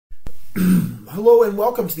Hello and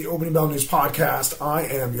welcome to the Opening Bell News Podcast. I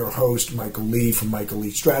am your host, Michael Lee from Michael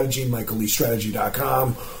Lee Strategy,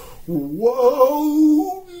 MichaelLeeStrategy.com.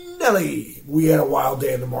 Whoa, Nelly! We had a wild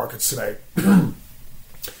day in the markets today.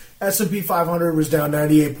 S&P 500 was down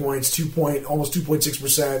 98 points, almost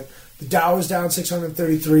 2.6%. The Dow was down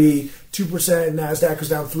 633, 2%. NASDAQ was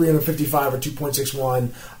down 355 or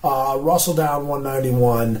 2.61. Russell down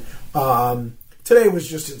 191. Today was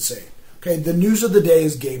just insane. Okay, the news of the day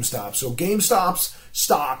is GameStop. So GameStop's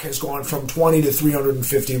stock has gone from 20 to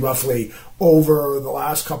 350 roughly over the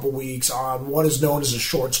last couple weeks on what is known as a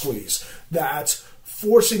short squeeze. That's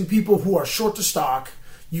forcing people who are short the stock.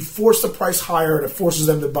 You force the price higher and it forces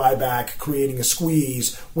them to buy back, creating a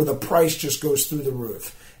squeeze where the price just goes through the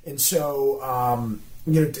roof. And so,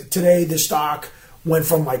 today the stock went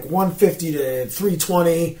from like 150 to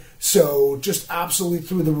 320. So just absolutely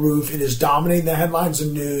through the roof. It is dominating the headlines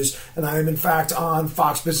and news. And I am, in fact, on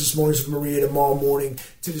Fox Business Mornings with Maria tomorrow morning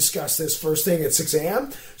to discuss this first thing at 6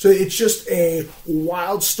 a.m. So it's just a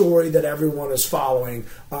wild story that everyone is following.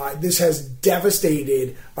 This has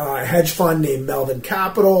devastated a hedge fund named Melvin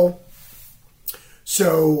Capital.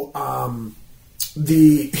 So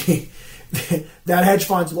that hedge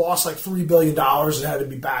fund's lost like $3 billion. It had to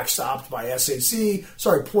be backstopped by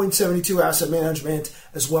 0.72 Asset Management,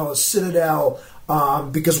 as well as Citadel,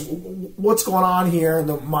 because what's going on here,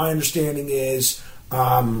 and my understanding is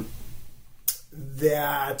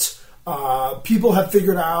that people have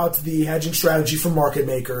figured out the hedging strategy for market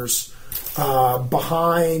makers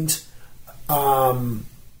behind the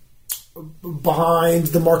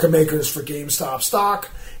market makers for GameStop stock,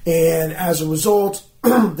 and as a result,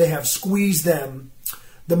 they have squeezed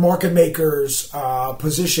the market makers'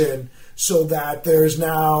 position, so that there's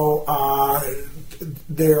now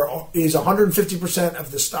there is 150%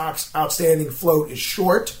 of the stock's outstanding float is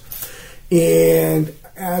short, and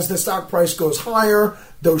as the stock price goes higher,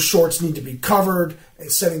 those shorts need to be covered,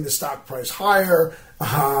 and setting the stock price higher,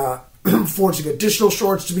 forcing additional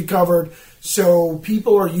shorts to be covered. So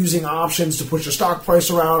people are using options to push the stock price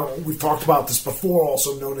around. We've talked about this before,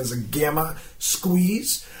 also known as a gamma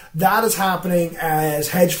squeeze. That is happening as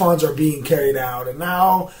hedge funds are being carried out. And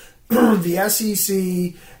now the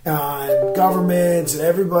SEC and governments and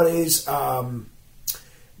everybody's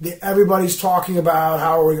talking about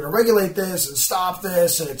how are we going to regulate this and stop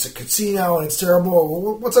this, and it's a casino and it's terrible.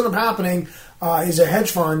 Well, what's ended up happening is a hedge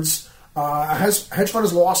fund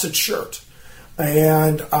has lost its shirt.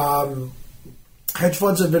 And hedge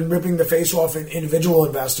funds have been ripping the face off individual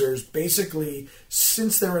investors basically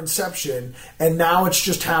since their inception, and now it's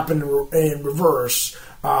just happened in reverse.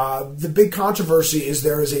 The big controversy is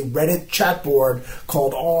there is a Reddit chat board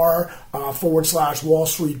called r/Wall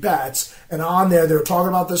Street Bets, and on there they're talking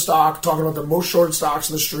about the stock, talking about the most shorted stocks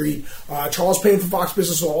in the street. Charles Payne from Fox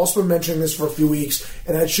Business has also been mentioning this for a few weeks,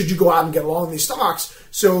 and that should you go out and get along these stocks.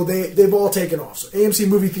 So they've all taken off. So AMC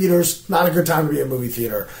movie theaters, not a good time to be a movie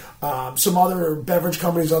theater. Some other beverage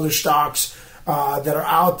companies, other stocks that are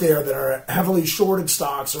out there that are heavily shorted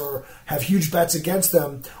stocks or have huge bets against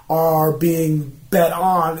them are being bet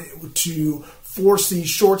on to force these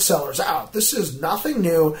short sellers out. This is nothing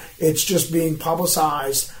new. It's just being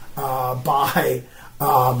publicized by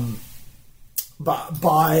a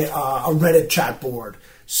Reddit chat board.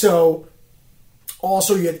 So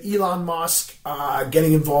also you had Elon Musk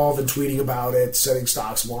getting involved and tweeting about it, setting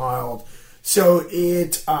stocks wild. So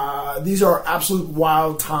these are absolute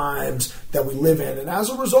wild times that we live in. And as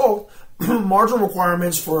a result, margin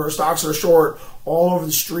requirements for stocks that are short all over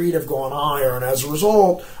the street have gone higher. And as a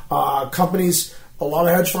result, companies, a lot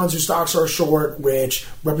of hedge funds whose stocks are short, which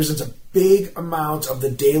represents a big amount of the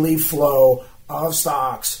daily flow of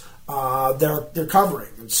stocks, they're covering.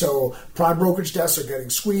 And so prime brokerage desks are getting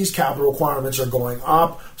squeezed, capital requirements are going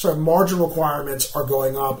up, margin requirements are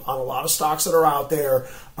going up on a lot of stocks that are out there.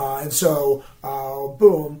 And so,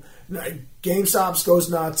 boom, GameStop goes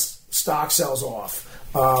nuts, stock sells off.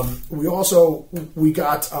 We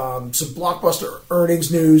got some blockbuster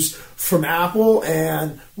earnings news from Apple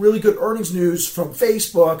and really good earnings news from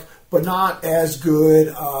Facebook, but not as good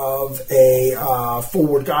of a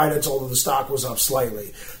forward guidance, although the stock was up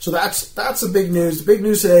slightly. So that's the big news. The big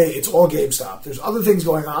news today, it's all GameStop. There's other things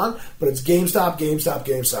going on, but it's GameStop, GameStop,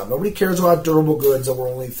 GameStop. Nobody cares about durable goods that were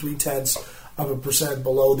only 0.3%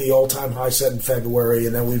 below the all-time high set in February,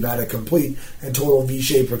 and then we've had a complete and total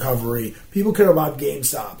V-shaped recovery. People care about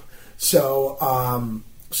GameStop. So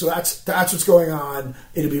that's what's going on.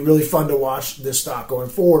 It'll be really fun to watch this stock going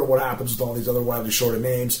forward and what happens with all these other wildly shorted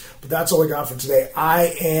names. But that's all we got for today.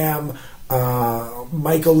 I am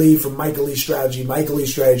Michael Lee from Michael Lee Strategy,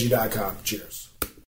 MichaelLeeStrategy.com. Cheers.